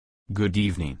Good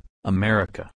evening,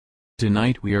 America.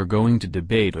 Tonight we are going to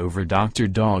debate over Dr.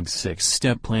 Dog's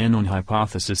 6-step plan on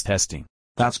hypothesis testing.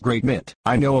 That's great, Mitt.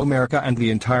 I know America and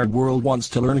the entire world wants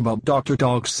to learn about Dr.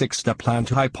 Dog's 6-step plan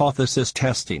to hypothesis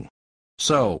testing.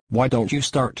 So, why don't you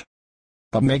start?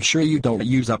 But make sure you don't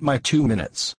use up my 2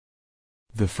 minutes.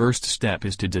 The first step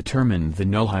is to determine the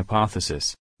null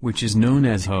hypothesis, which is known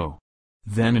as HO.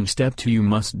 Then in step 2 you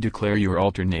must declare your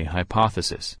alternate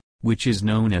hypothesis, which is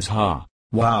known as HA.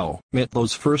 Wow, Mitt,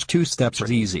 those first 2 steps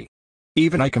are easy.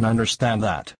 Even I can understand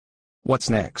that. What's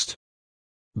next?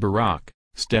 Barack,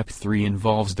 step 3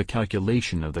 involves the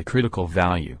calculation of the critical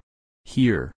value.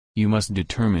 Here, you must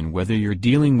determine whether you're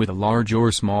dealing with a large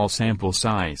or small sample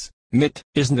size. Mitt,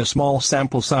 isn't a small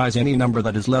sample size any number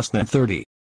that is less than 30?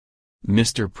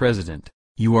 Mr. President,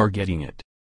 you are getting it.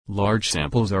 Large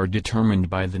samples are determined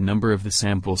by the number of the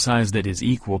sample size that is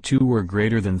equal to or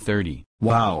greater than 30.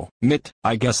 Wow, Mitt,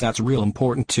 I guess that's real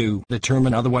important to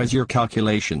determine, otherwise your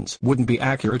calculations wouldn't be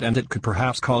accurate and it could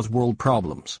perhaps cause world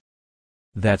problems.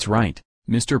 That's right,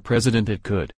 Mr. President, it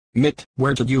could. Mitt,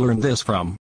 where did you learn this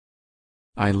from?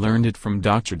 I learned it from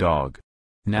Dr. Dog.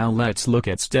 Now let's look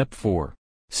at step 4.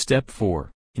 Step 4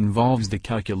 involves the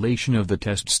calculation of the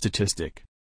test statistic.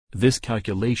 This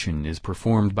calculation is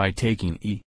performed by taking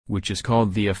E, which is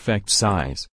called the effect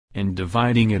size, and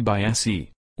dividing it by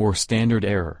SE, or standard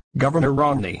error. Governor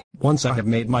Romney, once I have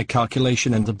made my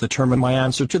calculation and have determined my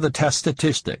answer to the test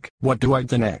statistic, what do I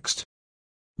do next?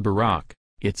 Barack,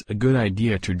 it's a good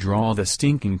idea to draw the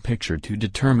stinking picture to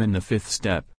determine the 5th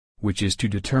step, which is to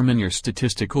determine your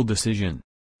statistical decision.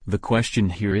 The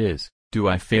question here is, do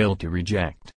I fail to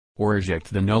reject, or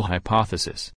eject the null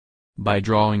hypothesis? By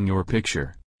drawing your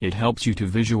picture, it helps you to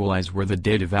visualize where the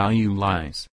data value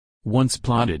lies. Once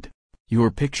plotted,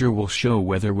 your picture will show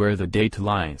where the data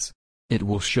lies. It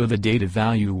will show the data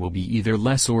value will be either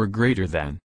less or greater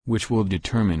than, which will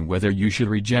determine whether you should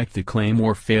reject the claim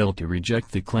or fail to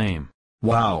reject the claim.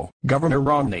 Wow, Governor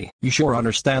Romney, you sure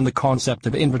understand the concept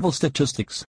of interval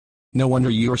statistics. No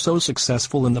wonder you are so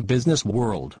successful in the business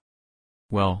world.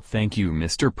 Well, thank you,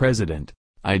 Mr. President.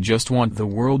 I just want the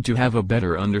world to have a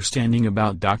better understanding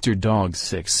about Dr. Dog's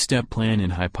 6-step plan in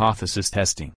hypothesis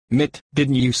testing. Mitt,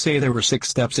 didn't you say there were 6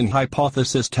 steps in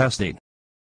hypothesis testing?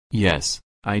 Yes,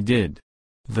 I did.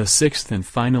 The 6th and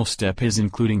final step is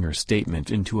including your statement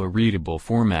into a readable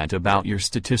format about your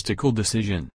statistical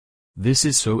decision. This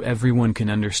is so everyone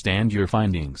can understand your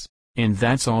findings, and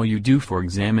that's all you do for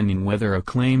examining whether a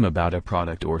claim about a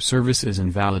product or service is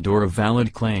invalid or a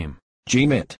valid claim. Gee,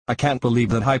 Mitt, I can't believe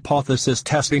that hypothesis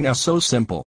testing is so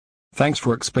simple. Thanks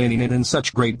for explaining it in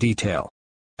such great detail.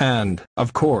 And,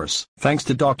 of course, thanks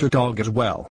to Dr. Dog as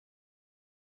well.